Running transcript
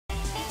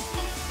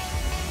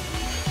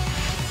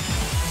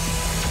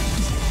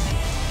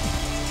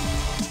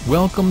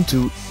Welcome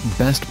to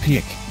Best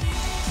Pick.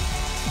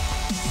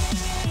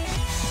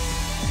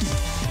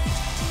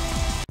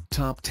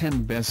 Top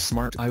 10 Best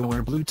Smart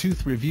Eyewear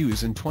Bluetooth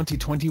Reviews in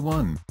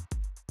 2021.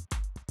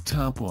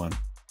 Top 1.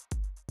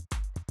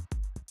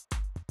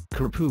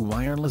 Carpu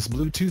Wireless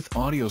Bluetooth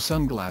Audio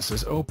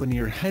Sunglasses.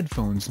 Open-ear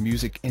headphones,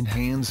 music and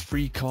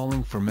hands-free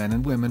calling for men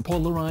and women.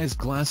 Polarized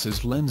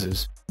glasses,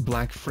 lenses,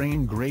 black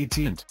frame, gray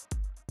tint.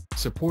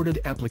 Supported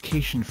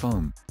application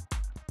phone.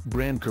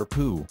 Brand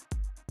Carpu.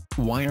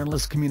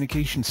 Wireless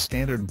communication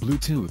standard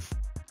Bluetooth.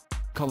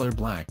 Color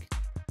black.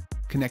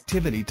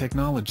 Connectivity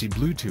technology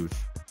Bluetooth.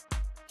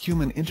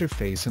 Human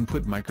interface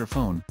input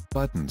microphone,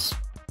 buttons.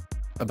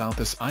 About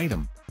this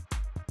item.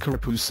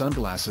 Carpu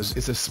Sunglasses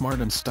is a smart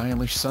and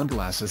stylish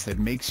sunglasses that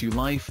makes you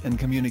life and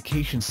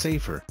communication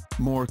safer,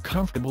 more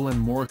comfortable and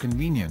more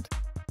convenient.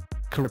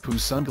 Carpu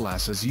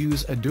Sunglasses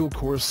use a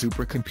dual-core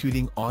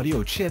supercomputing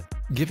audio chip,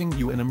 giving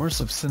you an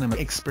immersive cinema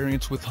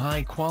experience with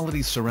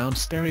high-quality surround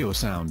stereo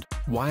sound,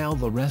 while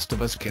the rest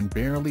of us can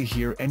barely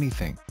hear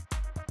anything.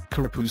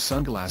 Carpu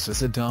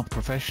Sunglasses adopt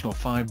professional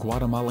 5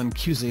 Guatemalan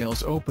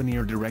QZL's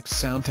open-ear direct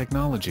sound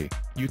technology.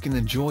 You can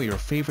enjoy your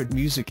favorite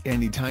music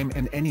anytime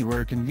and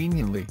anywhere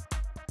conveniently.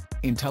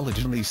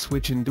 Intelligently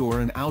switch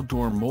indoor and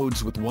outdoor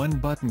modes with one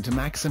button to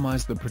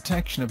maximize the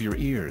protection of your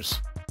ears.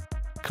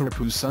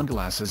 Carpu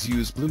Sunglasses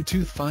use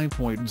Bluetooth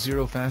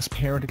 5.0 fast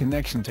paired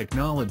connection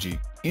technology,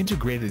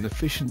 integrated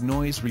efficient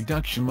noise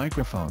reduction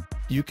microphone.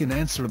 You can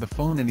answer the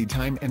phone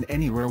anytime and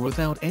anywhere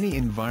without any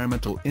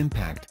environmental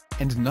impact,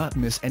 and not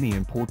miss any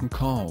important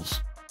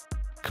calls.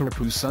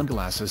 Carpu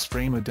Sunglasses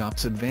frame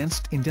adopts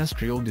advanced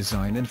industrial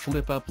design and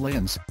flip-up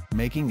lens,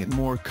 making it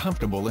more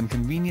comfortable and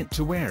convenient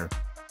to wear.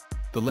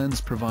 The lens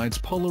provides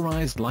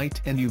polarized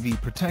light and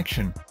UV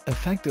protection,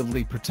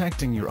 effectively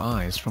protecting your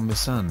eyes from the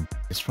sun.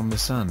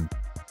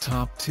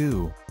 Top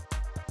 2.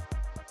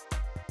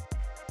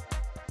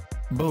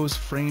 Bose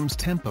frames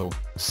Tempo,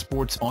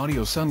 sports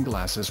audio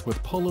sunglasses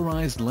with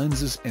polarized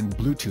lenses and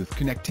Bluetooth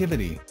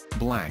connectivity,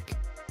 black.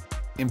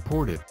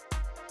 Imported.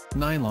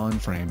 Nylon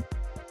frame.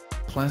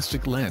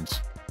 Plastic lens.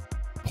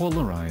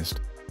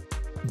 Polarized.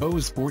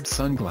 Bose sports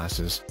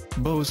sunglasses.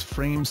 Bose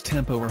frames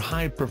Tempo are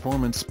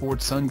high-performance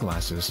sports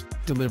sunglasses,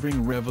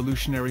 delivering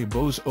revolutionary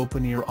Bose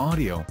open-ear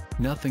audio,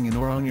 nothing in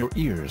or on your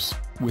ears,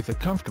 with a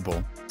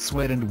comfortable,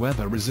 sweat and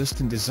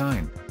weather-resistant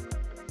design.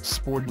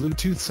 Sport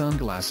Bluetooth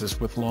sunglasses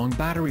with long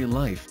battery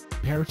life,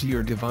 pair to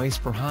your device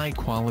for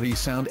high-quality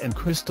sound and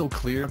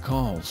crystal-clear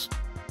calls.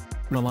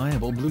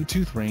 Reliable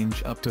Bluetooth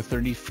range up to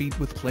 30 feet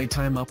with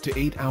playtime up to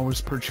 8 hours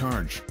per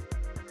charge.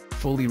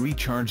 Fully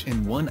recharge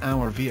in 1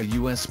 hour via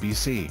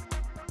USB-C.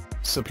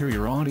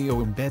 Superior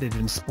audio embedded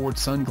in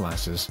sports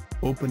sunglasses.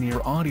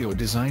 Open-ear audio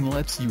design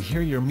lets you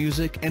hear your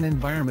music and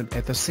environment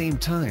at the same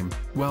time,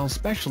 while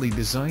specially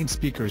designed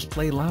speakers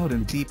play loud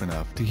and deep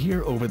enough to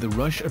hear over the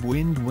rush of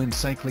wind when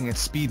cycling at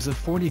speeds of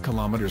 40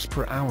 km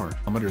per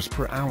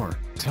hour.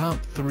 Top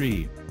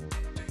 3.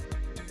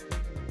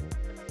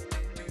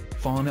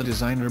 Fauna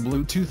Designer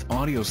Bluetooth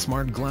Audio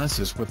Smart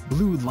Glasses with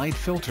Blue Light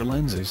Filter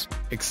Lenses,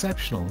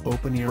 exceptional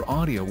open-ear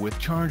audio with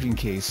charging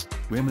case,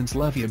 women's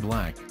Levia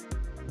Black.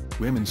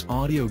 Women's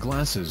audio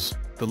glasses.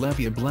 The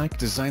Levia Black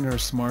Designer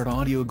Smart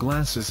Audio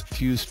Glasses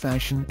fuse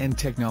fashion and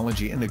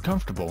technology in a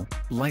comfortable,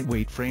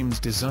 lightweight frames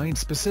designed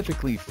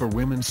specifically for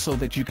women so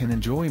that you can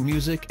enjoy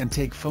music and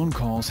take phone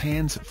calls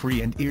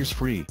hands-free and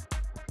ears-free.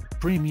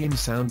 Premium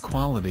sound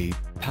quality,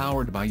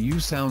 powered by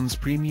U-Sound's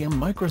premium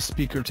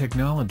microspeaker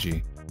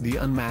technology. The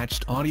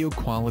unmatched audio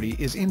quality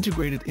is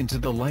integrated into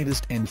the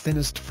lightest and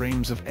thinnest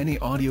frames of any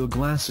audio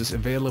glasses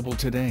available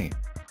today.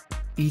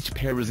 Each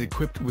pair is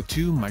equipped with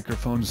 2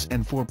 microphones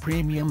and 4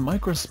 premium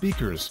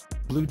microspeakers,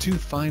 Bluetooth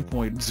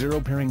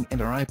 5.0 pairing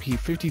and are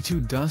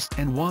IP52 dust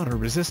and water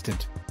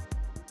resistant.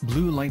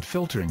 Blue light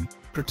filtering,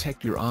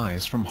 protect your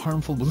eyes from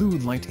harmful blue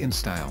light in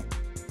style.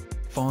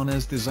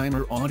 Fauna's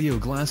designer audio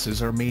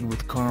glasses are made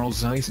with Carl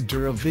Zeiss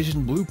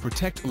DuraVision Blue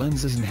Protect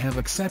lenses and have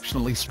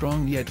exceptionally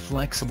strong yet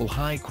flexible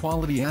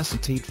high-quality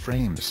acetate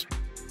frames.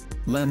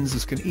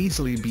 Lenses can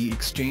easily be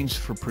exchanged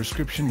for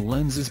prescription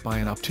lenses by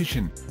an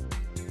optician.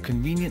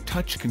 Convenient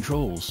touch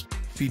controls.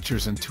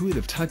 Features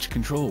intuitive touch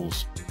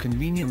controls,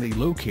 conveniently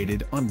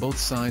located on both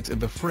sides of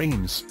the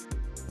frames.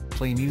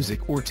 Play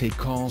music or take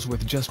calls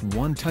with just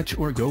one touch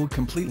or go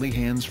completely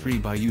hands-free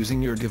by using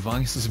your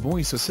device's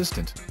voice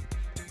assistant.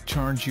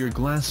 Charge your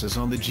glasses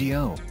on the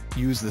go.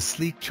 Use the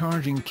sleek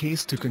charging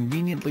case to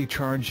conveniently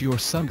charge your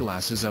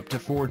sunglasses up to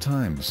 4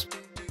 times.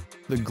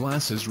 The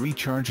glasses'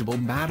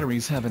 rechargeable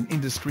batteries have an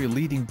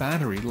industry-leading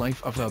battery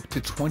life of up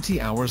to 20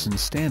 hours in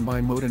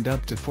standby mode and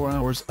up to 4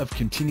 hours of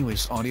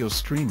continuous audio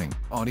streaming.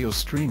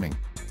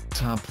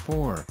 Top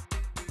 4.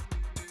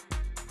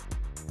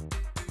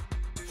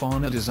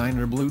 Fauna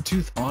Designer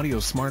Bluetooth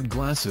Audio Smart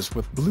Glasses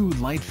with Blue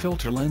Light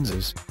Filter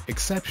Lenses,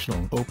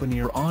 exceptional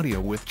open-ear audio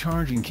with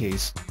charging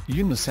case,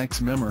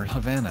 unisex member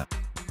Havana.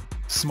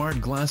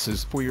 Smart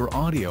glasses for your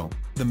audio.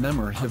 The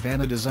Memor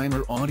Havana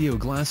designer audio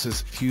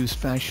glasses fuse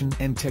fashion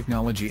and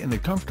technology in a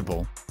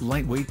comfortable,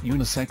 lightweight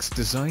unisex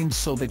designed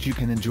so that you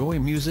can enjoy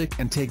music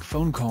and take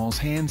phone calls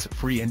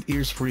hands-free and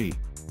ears-free.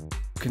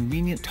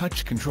 Convenient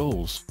touch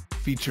controls.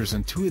 Features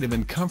intuitive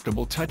and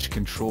comfortable touch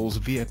controls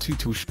via two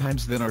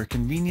touchpads that are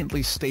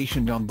conveniently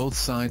stationed on both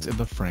sides of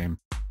the frame.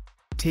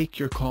 Take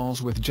your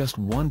calls with just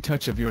one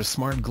touch of your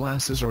smart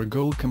glasses or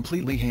go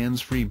completely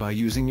hands-free by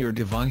using your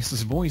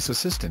device's voice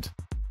assistant.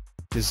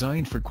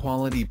 Designed for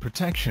quality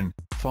protection,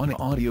 Fauna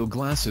audio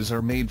glasses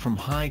are made from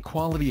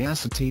high-quality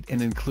acetate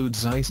and include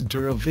Zeiss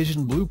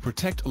DuraVision Blue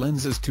Protect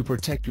lenses to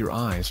protect your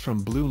eyes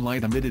from blue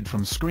light emitted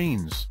from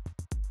screens.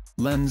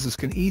 Lenses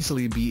can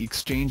easily be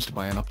exchanged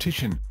by an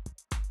optician.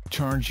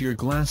 Charge your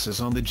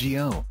glasses on the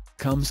go.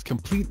 Comes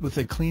complete with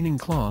a cleaning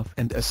cloth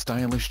and a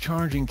stylish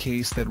charging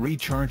case that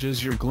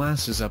recharges your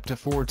glasses up to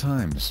 4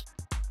 times.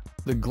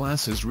 The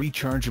glasses'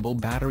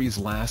 rechargeable batteries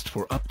last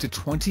for up to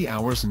 20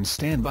 hours in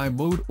standby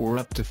mode or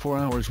up to 4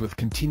 hours with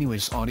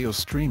continuous audio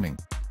streaming.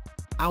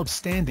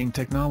 Outstanding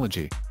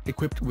technology,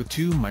 equipped with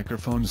 2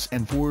 microphones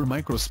and 4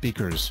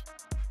 microspeakers.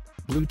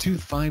 Bluetooth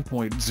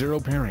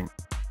 5.0 pairing.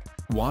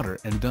 Water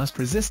and dust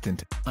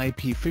resistant,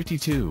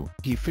 IP52,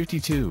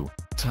 P52,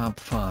 top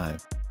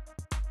 5.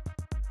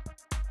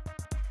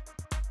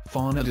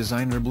 Fauna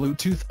designer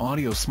Bluetooth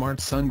audio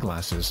smart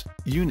sunglasses,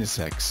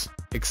 unisex.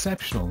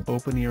 Exceptional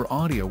open-ear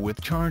audio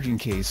with charging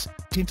case,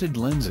 tinted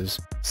lenses,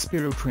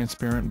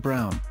 spiro-transparent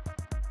brown.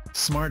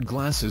 Smart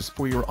glasses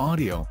for your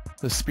audio.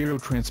 The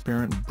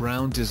spiro-transparent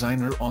brown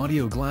designer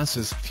audio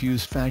glasses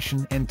fuse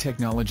fashion and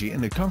technology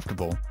in a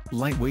comfortable,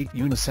 lightweight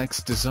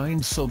unisex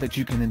designed so that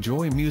you can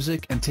enjoy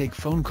music and take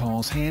phone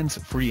calls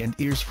hands-free and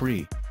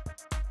ears-free.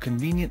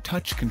 Convenient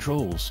touch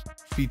controls.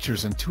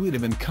 Features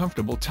intuitive and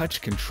comfortable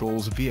touch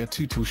controls via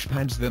 2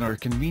 touchpads that are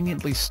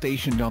conveniently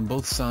stationed on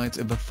both sides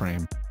of the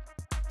frame.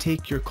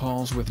 Take your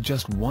calls with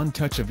just one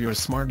touch of your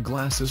smart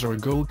glasses or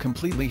go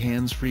completely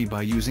hands-free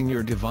by using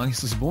your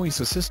device's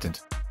voice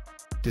assistant.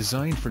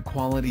 Designed for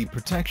quality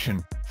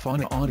protection,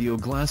 Fauna audio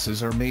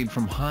glasses are made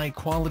from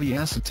high-quality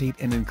acetate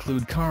and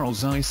include Carl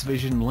Zeiss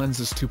Vision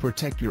lenses to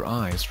protect your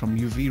eyes from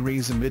UV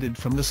rays emitted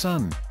from the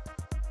sun.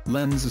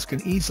 Lenses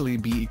can easily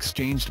be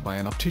exchanged by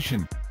an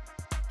optician.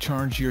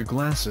 Charge your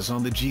glasses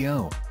on the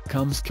go.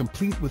 Comes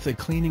complete with a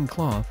cleaning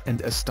cloth and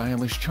a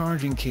stylish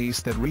charging case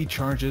that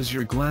recharges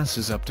your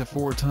glasses up to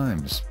 4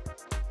 times.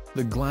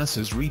 The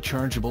glasses'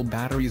 rechargeable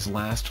batteries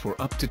last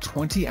for up to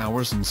 20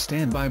 hours in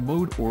standby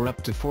mode or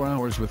up to 4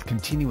 hours with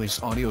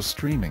continuous audio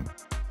streaming.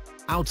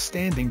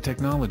 Outstanding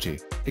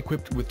technology,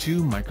 equipped with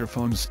 2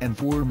 microphones and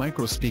 4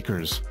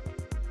 microspeakers.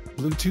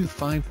 Bluetooth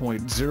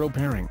 5.0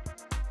 pairing.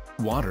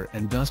 Water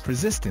and dust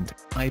resistant,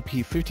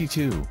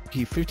 IP52,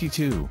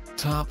 P52,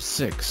 top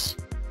 6.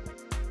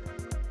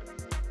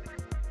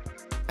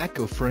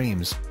 Echo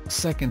Frames,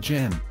 2nd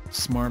Gen,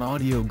 smart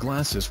audio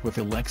glasses with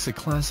Alexa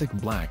Classic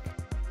Black.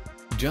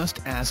 Just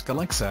ask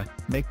Alexa,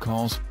 make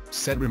calls,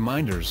 set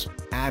reminders,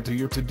 add to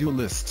your to-do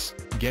lists,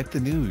 get the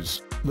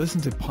news,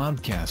 listen to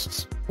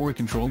podcasts, or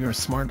control your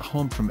smart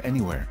home from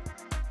anywhere.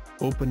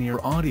 Open-ear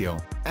audio,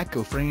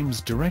 Echo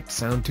Frames direct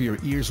sound to your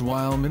ears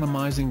while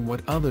minimizing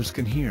what others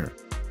can hear.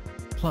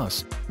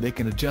 Plus, they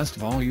can adjust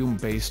volume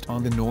based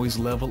on the noise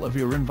level of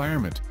your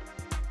environment.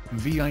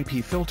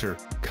 VIP filter,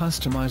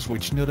 customize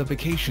which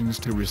notifications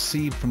to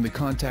receive from the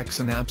contacts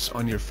and apps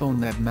on your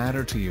phone that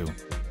matter to you.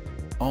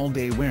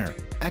 All-day wear,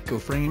 Echo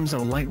Frames are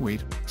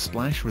lightweight,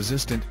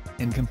 splash-resistant,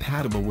 and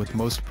compatible with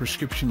most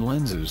prescription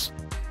lenses.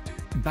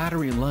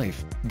 Battery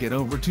life, get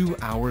over 2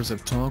 hours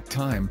of talk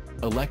time,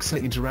 Alexa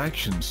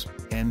interactions,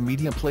 and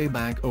media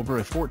playback over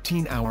a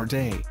 14-hour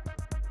day.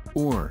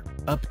 Or,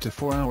 up to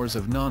 4 hours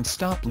of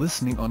non-stop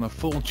listening on a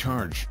full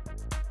charge.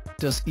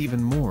 Does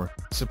even more,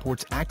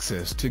 supports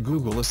access to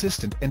Google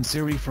Assistant and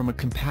Siri from a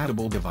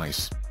compatible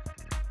device.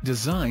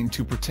 Designed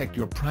to protect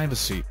your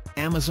privacy,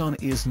 Amazon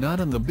is not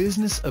in the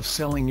business of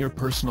selling your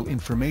personal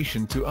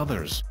information to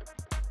others.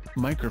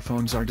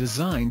 Microphones are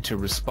designed to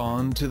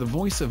respond to the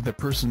voice of the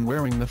person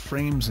wearing the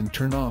frames and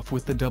turn off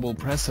with the double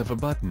press of a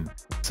button.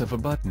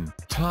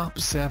 Top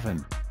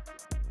 7.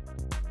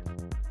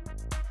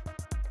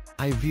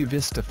 iView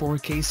Vista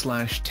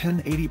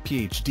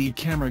 4K/1080p HD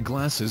camera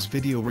glasses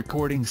video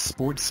recording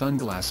sports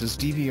sunglasses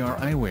DVR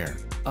eyewear,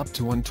 up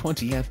to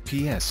 120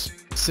 fps,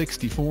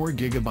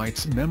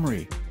 64GB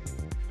memory.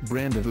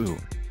 Brand Avu.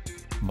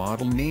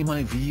 Model name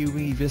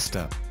iView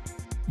Vista.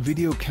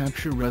 Video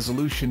capture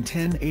resolution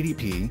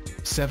 1080p,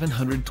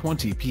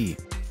 720p,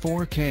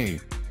 4K.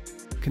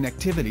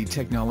 Connectivity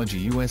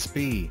technology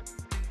USB.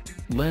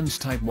 Lens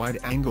type wide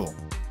angle.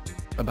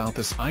 About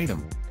this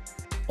item.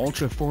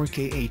 Ultra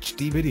 4K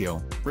HD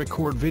video,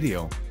 record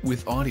video,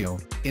 with audio,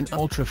 in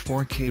Ultra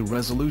 4K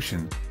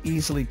resolution,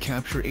 easily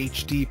capture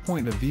HD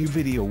point of view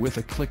video with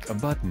a click a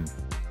button.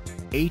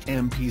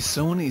 8MP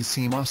Sony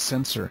CMOS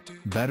sensor,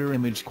 better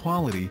image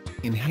quality,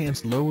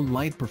 enhanced low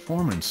light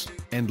performance,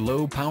 and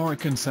low power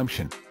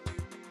consumption.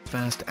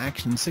 fast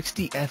action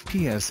 60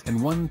 fps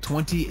and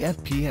 120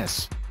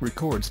 fps,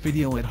 records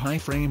video at high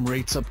frame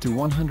rates up to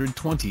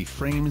 120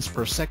 frames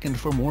per second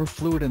for more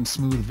fluid and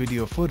smooth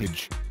video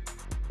footage.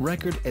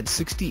 Record at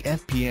 60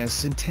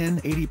 fps in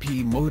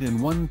 1080p mode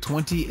and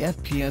 120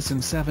 fps in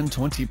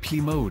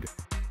 720p mode.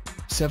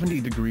 70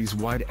 degrees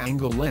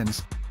wide-angle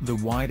lens. The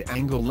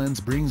wide-angle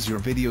lens brings your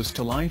videos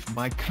to life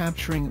by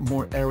capturing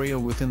more area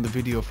within the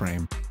video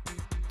frame.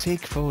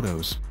 Take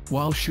photos.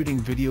 While shooting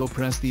video,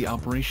 press the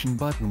operation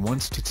button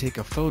once to take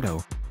a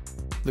photo.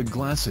 The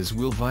glasses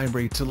will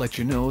vibrate to let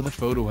you know the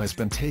photo has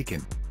been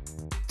taken.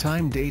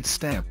 Time date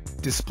stamp.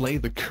 Display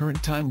the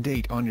current time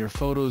date on your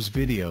photos.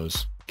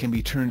 Videos can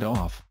be turned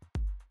off.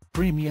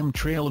 Premium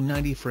Trail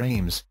 90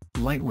 frames.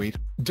 Lightweight,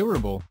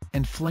 durable,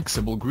 and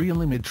flexible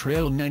XREAL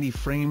mid-trail 90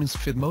 frames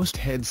fit most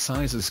head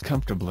sizes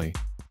comfortably.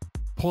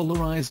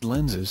 Polarized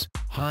lenses.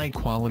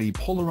 High-quality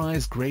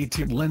polarized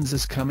gray-tiered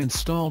lenses come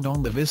installed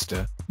on the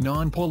Vista.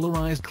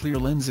 Non-polarized clear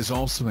lenses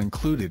also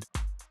included.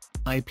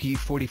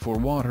 IP44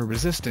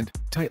 water-resistant,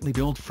 tightly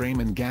built frame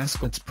and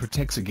gaskets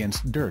protects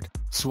against dirt,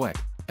 sweat,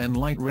 and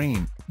light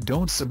rain.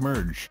 Don't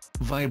submerge.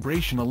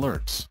 Vibration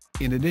alerts.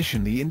 In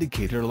addition, the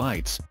indicator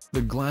lights.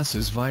 The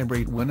glasses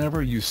vibrate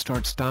whenever you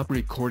stop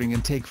recording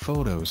and take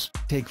photos.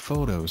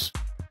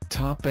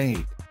 Top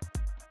 8.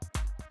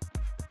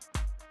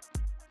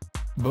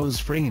 Bose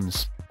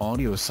frames.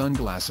 Audio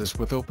sunglasses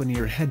with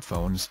open-ear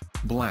headphones,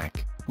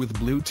 black, with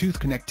Bluetooth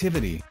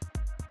connectivity.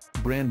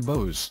 Brand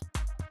Bose.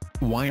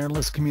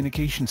 Wireless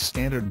communication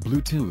standard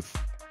Bluetooth.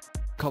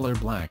 Color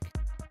black.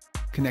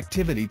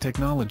 Connectivity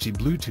technology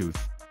Bluetooth.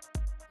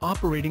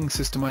 Operating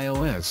system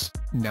iOS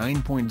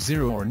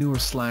 9.0 or newer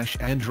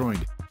 /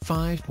 Android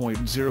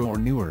 5.0 or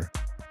newer.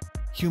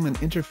 Human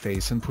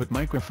interface input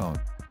microphone.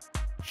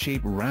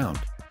 Shape round.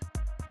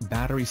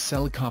 Battery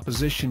cell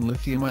composition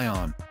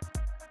lithium-ion.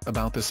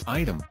 About this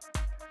item.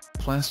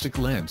 Plastic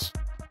lens.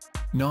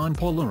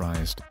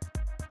 Non-polarized.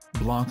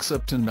 Blocks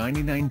up to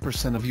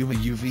 99% of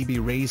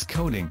UVB rays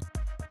coating.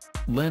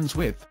 Lens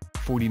width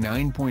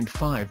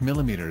 49.5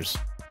 mm.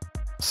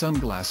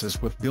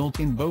 Sunglasses with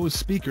built-in Bose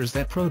speakers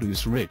that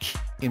produce rich,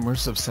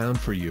 immersive sound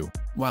for you,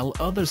 while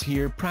others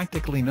hear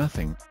practically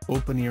nothing.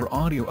 Open-ear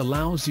audio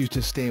allows you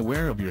to stay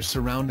aware of your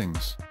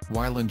surroundings,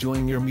 while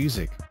enjoying your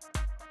music.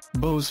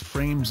 Bose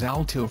frames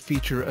Alto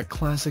feature a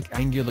classic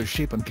angular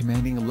shape and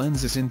commanding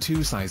lenses in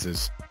 2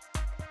 sizes.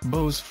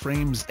 Bose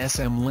frames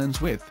SM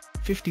lens width,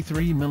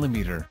 53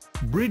 mm,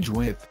 bridge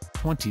width,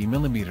 20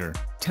 mm,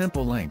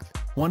 temple length,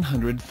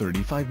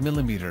 135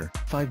 mm,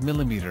 5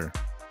 mm.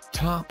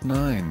 Top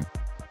 9.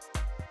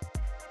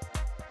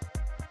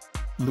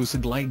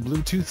 Lucid Light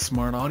Bluetooth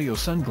Smart Audio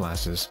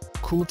Sunglasses,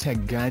 cool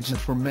tech gadget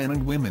for men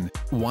and women.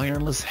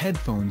 Wireless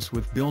headphones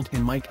with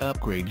built-in mic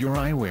upgrade your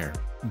eyewear.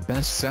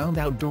 Best sound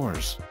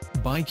outdoors,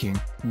 biking,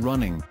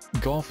 running,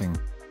 golfing.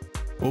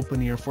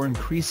 Open ear for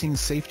increasing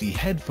safety.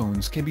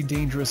 Headphones can be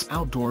dangerous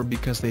outdoor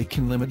because they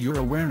can limit your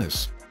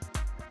awareness.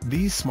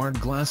 These smart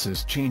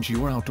glasses change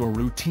your outdoor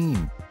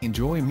routine.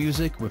 Enjoy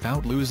music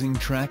without losing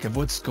track of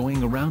what's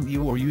going around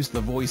you, or use the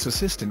voice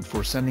assistant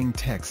for sending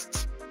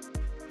texts.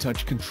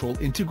 Touch control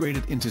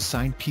integrated into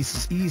side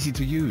pieces, easy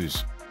to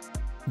use.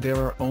 There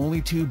are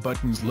only 2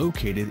 buttons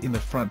located in the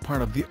front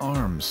part of the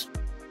arms.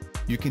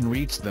 You can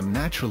reach them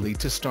naturally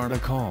to start a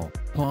call,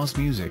 pause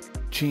music,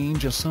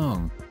 change a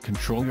song,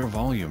 control your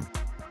volume.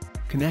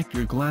 Connect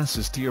your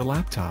glasses to your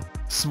laptop,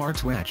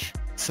 smartwatch,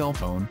 cell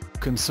phone,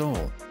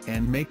 console,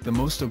 and make the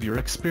most of your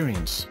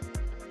experience.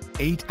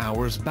 8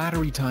 hours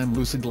battery time.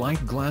 Lucid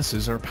Light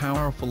glasses are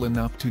powerful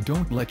enough to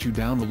don't let you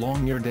down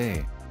along your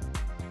day.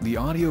 The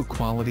audio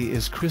quality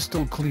is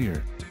crystal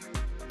clear.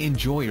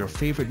 Enjoy your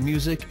favorite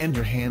music and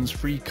your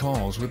hands-free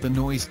calls with the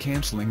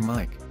noise-canceling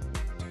mic.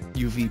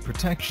 UV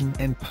protection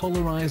and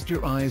polarized.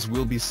 Your eyes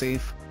will be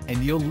safe,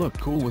 and you'll look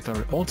cool with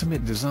our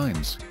ultimate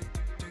designs.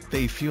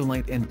 They feel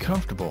light and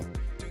comfortable.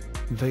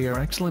 They are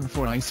excellent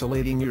for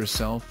isolating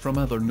yourself from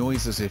other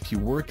noises if you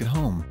work at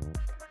home.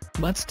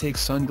 Let's take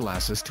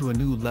sunglasses to a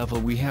new level.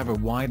 We have a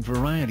wide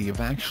variety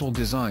of actual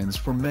designs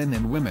for men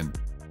and women.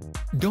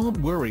 Don't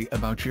worry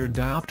about your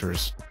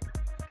diopters.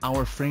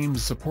 Our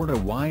frames support a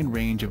wide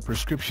range of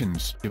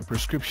prescriptions.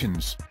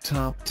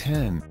 Top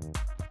 10.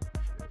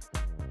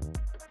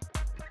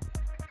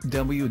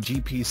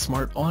 WGP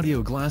Smart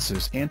Audio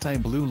Glasses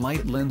Anti-Blue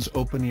Light Lens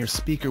Open-Ear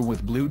Speaker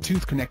with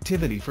Bluetooth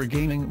connectivity for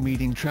gaming,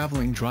 meeting,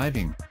 traveling,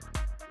 driving.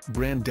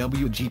 Brand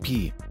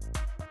WGP.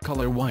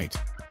 Color white.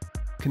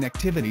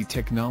 Connectivity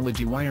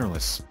technology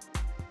wireless.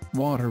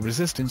 Water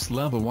resistance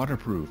level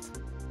waterproof.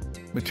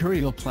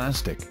 Material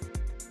plastic.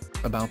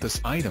 About this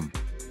item.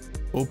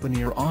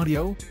 Open-ear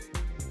audio.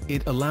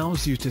 It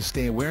allows you to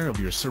stay aware of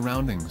your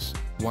surroundings,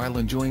 while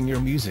enjoying your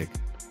music.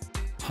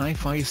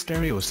 Hi-fi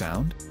stereo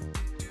sound.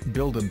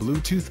 Build a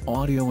Bluetooth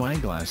audio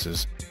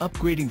eyeglasses,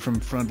 upgrading from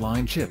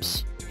frontline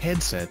chips,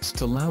 headsets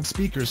to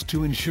loudspeakers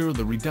to ensure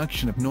the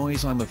reduction of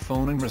noise on the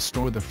phone and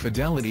restore the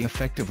fidelity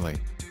effectively.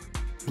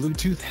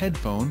 Bluetooth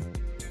headphone.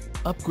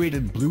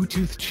 Upgraded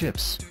Bluetooth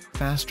chips,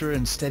 faster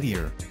and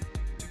steadier.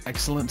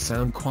 excellent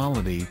sound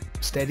quality,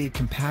 steady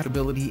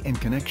compatibility and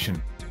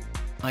connection.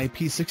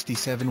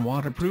 IP67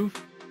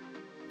 waterproof,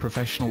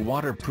 professional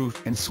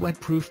waterproof and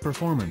sweat-proof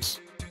performance.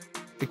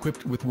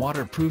 Equipped with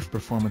waterproof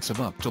performance of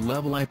up to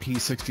level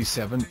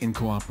IP67 in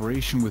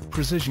cooperation with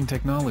precision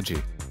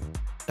technology,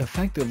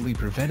 effectively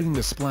preventing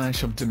the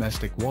splash of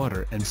domestic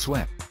water and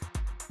sweat.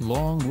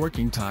 Long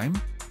working time,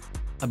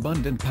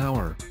 abundant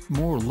power,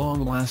 more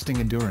long-lasting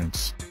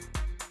endurance.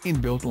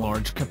 Inbuilt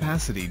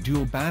large-capacity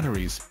dual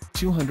batteries,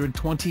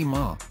 220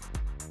 mAh.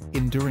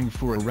 Enduring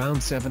for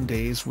around 7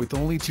 days with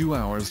only 2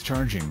 hours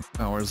charging.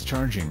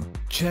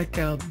 Check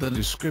out the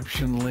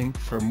description link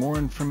for more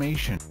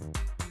information.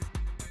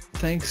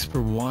 Thanks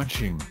for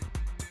watching.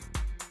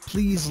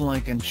 Please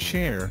like and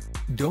share,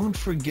 don't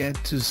forget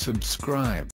to subscribe.